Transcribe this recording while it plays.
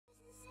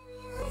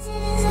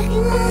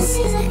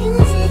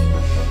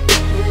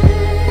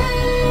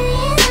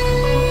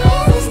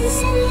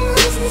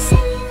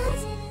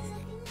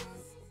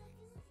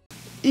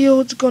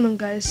What's going on,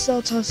 guys?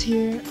 SellToast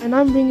here, and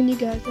I'm bringing you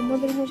guys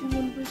another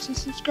 1v1 versus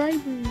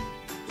subscriber.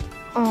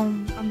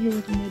 I'm here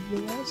with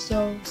Nebula,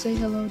 so say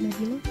hello,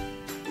 Nebula.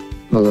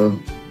 Hello.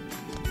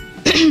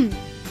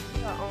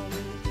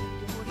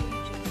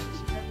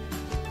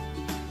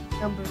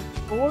 Number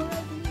 4,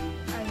 I believe.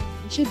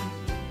 It should be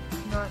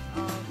 4. Not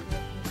correct.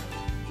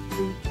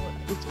 3, 4.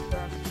 It's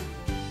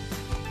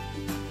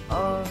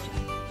 4.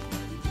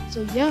 So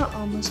yeah,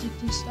 let's get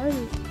this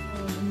started.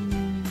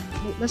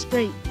 Let's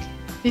break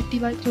 50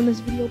 likes on this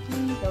video,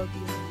 please. That would be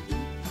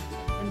amazing.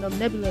 And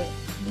Nebula,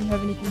 do you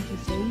have anything to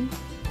say?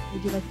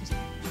 Would you like to say?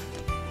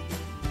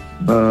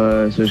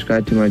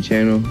 Subscribe to my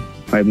channel.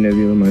 Pipe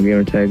Nebula, my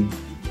gamer tag.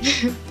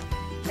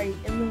 Alright,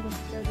 everyone go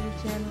subscribe to the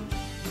channel.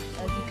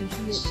 As you can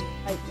see, it's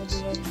Pipe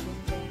Nebula.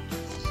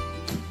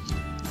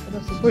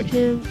 It'll support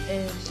him,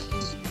 and it's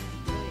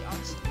really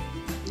awesome.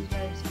 You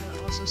guys can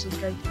also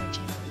subscribe to my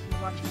channel if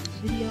you're watching this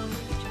video,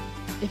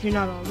 if you're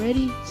not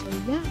already. So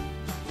yeah.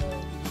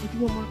 If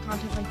you want more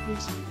content like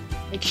this,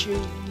 make sure you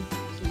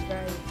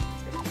subscribe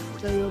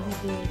so you'll be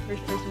the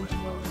first person to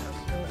know when I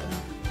upload.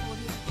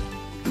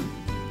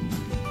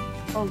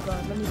 Oh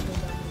god, let me turn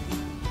down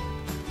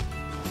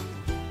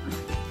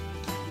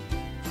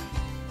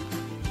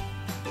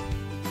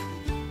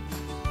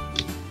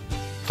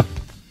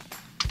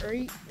the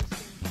Alright,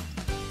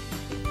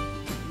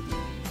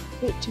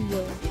 bit too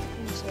low.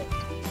 One sec.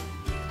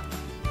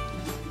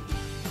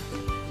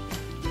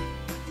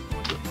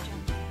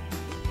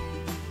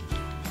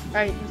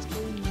 Alright, let's go.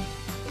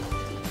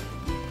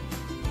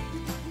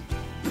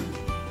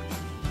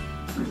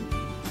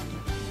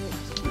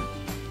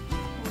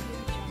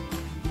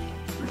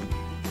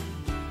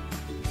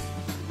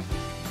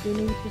 Do you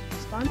need to pick the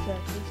sponsor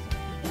at least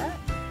after that?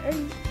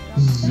 Alright.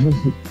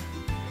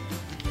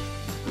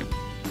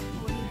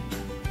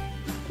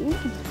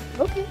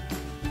 Okay.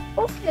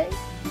 Okay.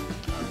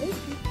 Alright.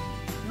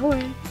 No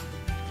worries.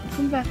 I'll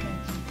come back at you.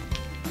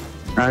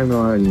 I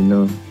know how you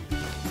know.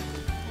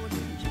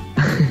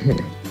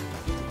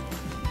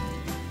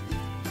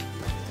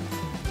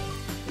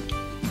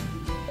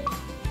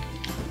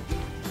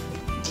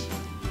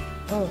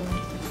 Oh.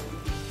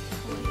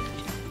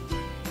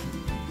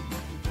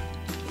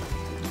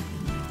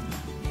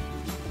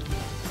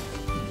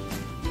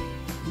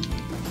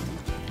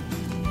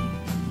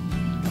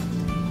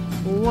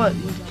 What was I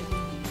doing?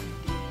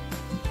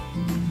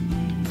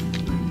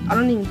 I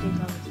don't even think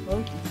I was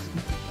focused.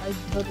 I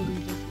totally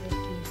just went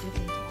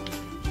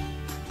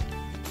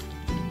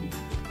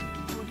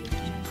to a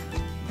different spot.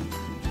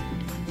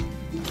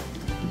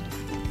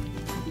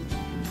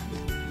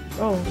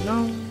 Oh no.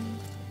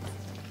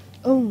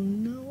 Oh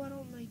no, I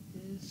don't like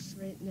this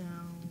right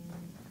now.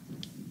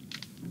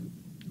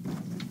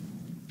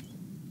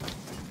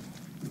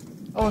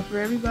 Oh, and for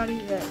everybody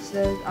that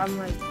says I'm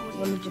like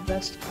one of the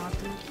best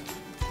poppers,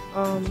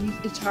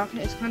 it's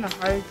kind of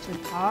hard to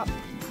pop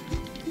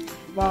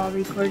while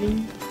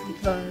recording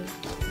because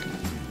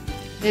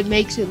it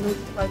makes it look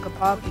like a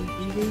pop in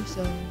theater.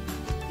 So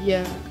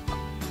yeah,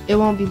 it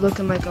won't be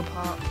looking like a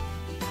pop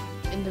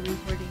in the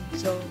recording.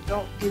 So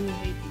don't give me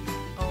hate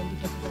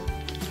because of that.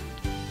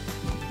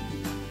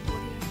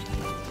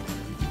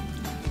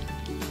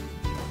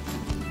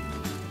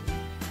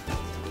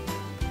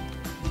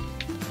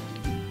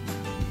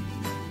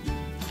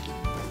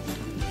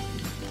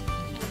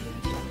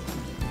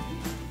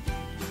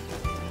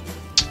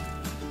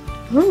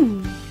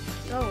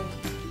 So,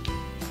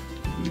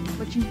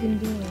 what you've been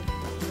doing?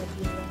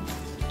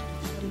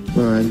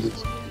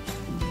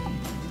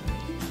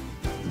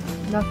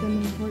 Nothing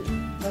important?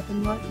 Nothing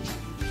much?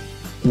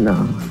 No.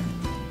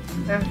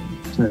 Yeah.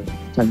 Trying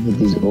to hit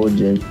these old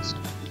gens.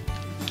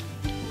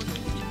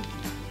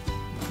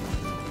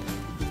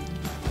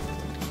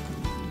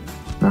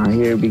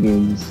 Here it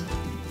begins.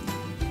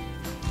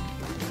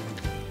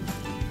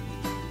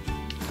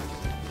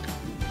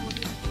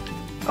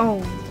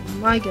 Oh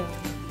my god.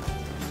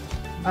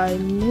 I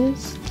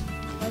missed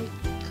like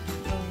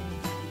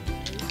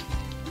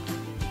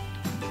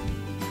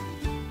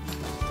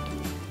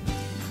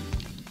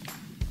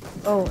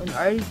oh, and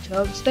already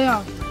Chubb, stay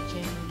off my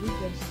channel. You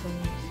just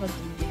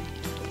fucking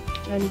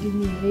trying to give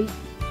me hate.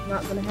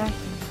 Not gonna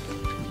happen.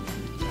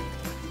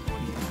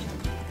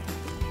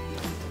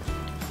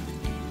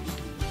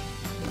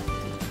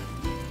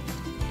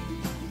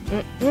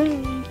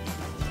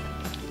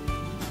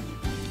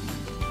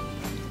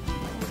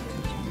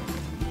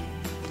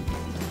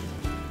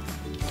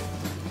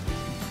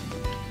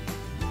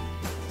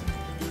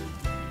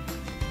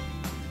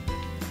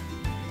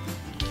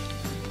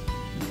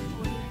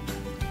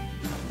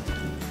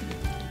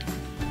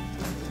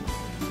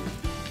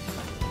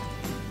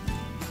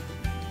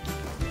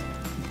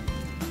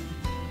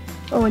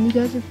 Oh, and you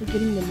guys are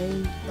forgetting the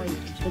main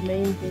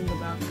thing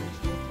about this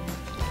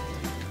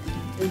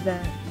is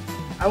that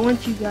I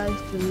want you guys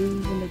to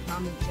leave in the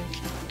comment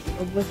section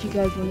of what you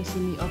guys want to see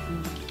me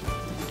upload.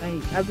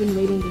 Like, I've been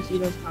waiting to see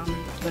those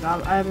comments, but I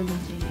haven't been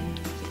seeing anything.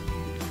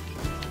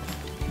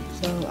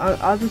 So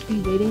I'll just be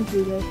waiting for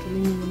you guys to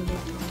leave me one of those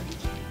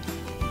comments.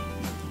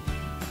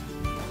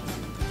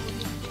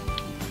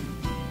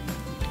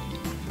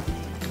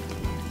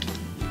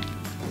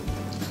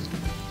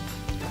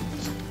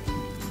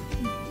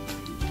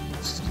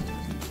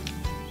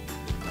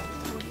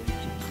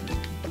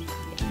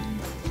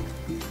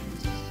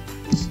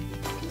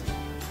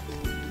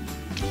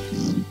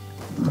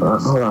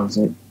 Hold on a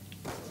sec.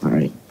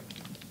 Alright.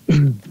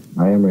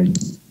 I am ready.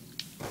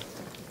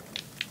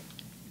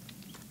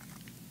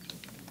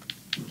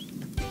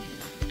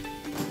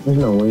 There's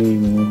no way,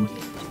 man.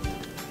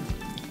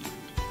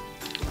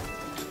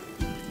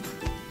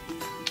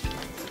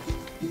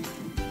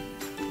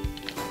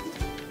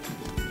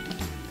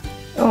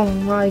 Oh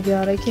my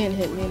god, I can't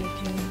hit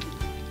mannequin.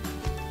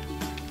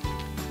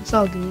 It's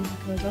all good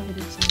because I'll hit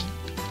it soon.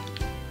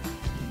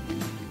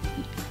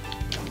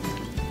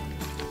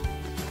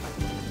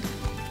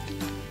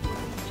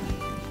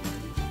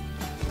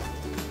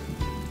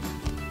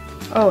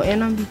 Oh,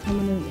 and I'm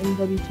becoming an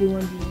MW2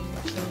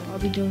 1v1, so I'll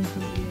be doing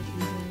some videos for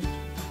you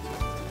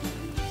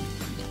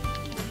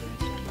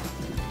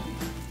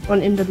guys.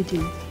 On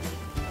MW2.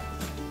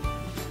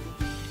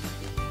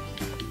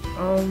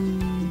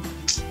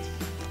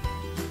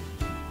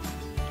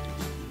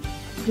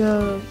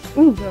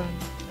 Oh god.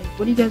 Like,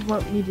 what do you guys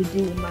want me to do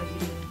in my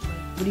videos? Like,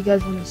 what do you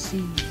guys want to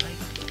see? Like,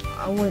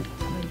 I want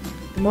like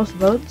the most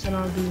votes, and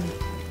I'll do like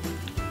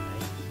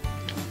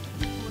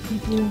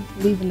people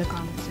leave in the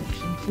comment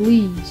section,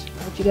 please.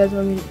 What you guys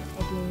want me to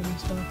upload and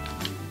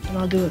stuff, and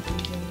I'll do it for you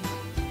guys.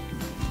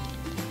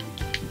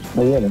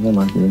 Oh yeah, that's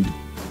my thing.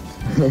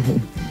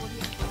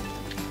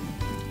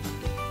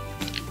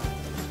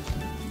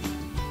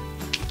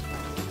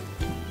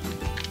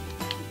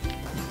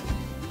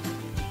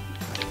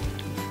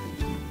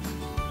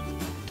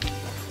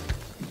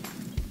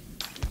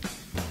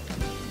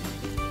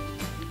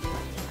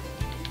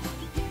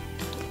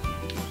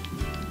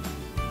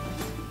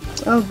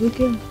 Oh, good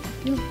kill.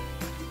 Good kill.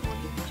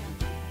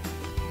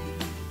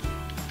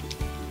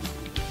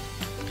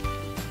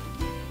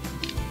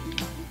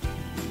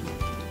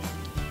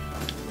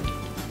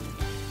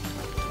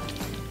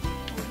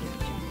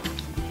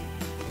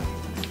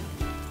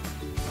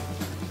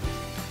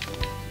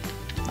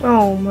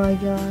 Oh my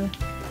god.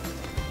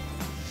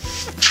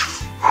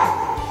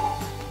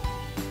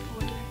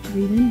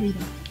 Breathe in, breathe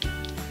out.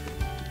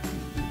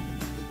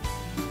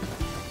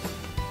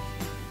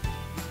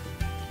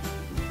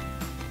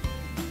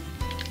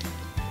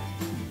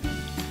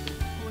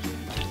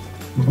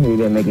 You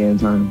didn't make it in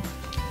time.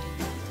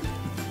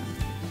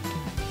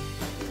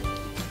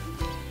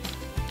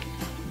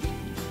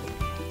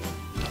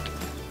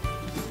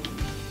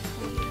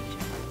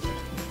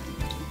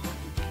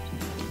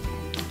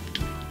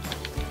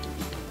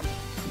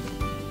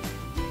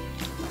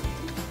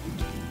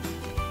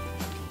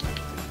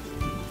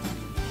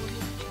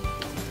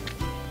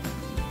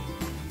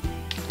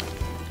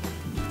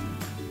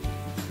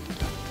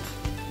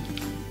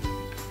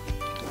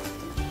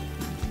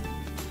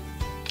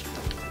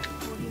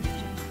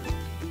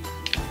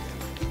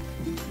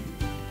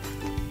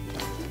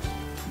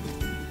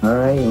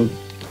 Alright,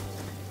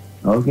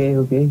 okay.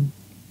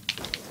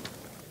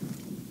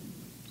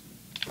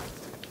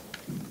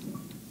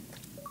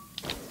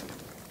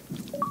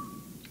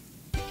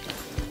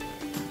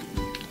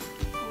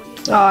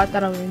 Oh, I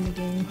thought I was in the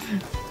game.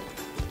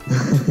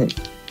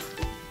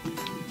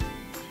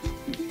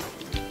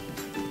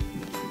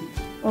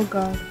 Oh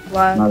god,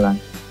 lag. My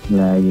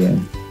lag, yeah.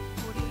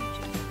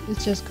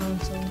 It's just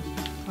console lag.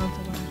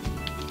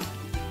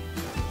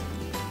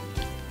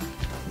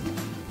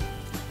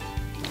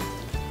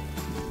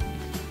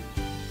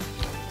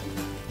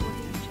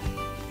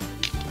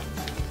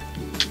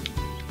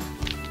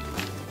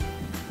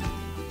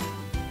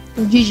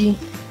 GG.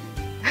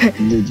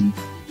 GG.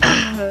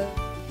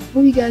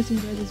 Hope you guys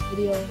enjoyed this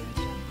video.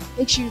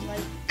 Make sure you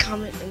like,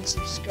 comment, and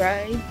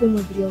subscribe for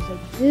more videos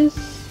like this.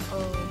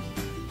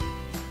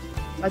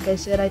 Like I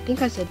said, I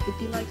think I said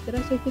 50 likes. Did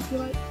I say 50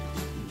 likes?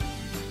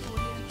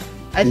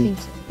 I think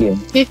so. Yeah.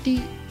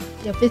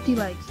 50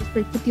 likes. Let's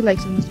break 50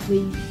 likes on this,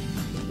 please.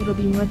 It'll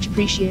be much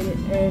appreciated.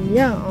 And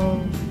yeah,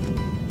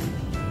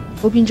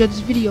 hope you enjoyed this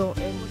video,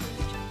 and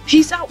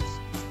peace out.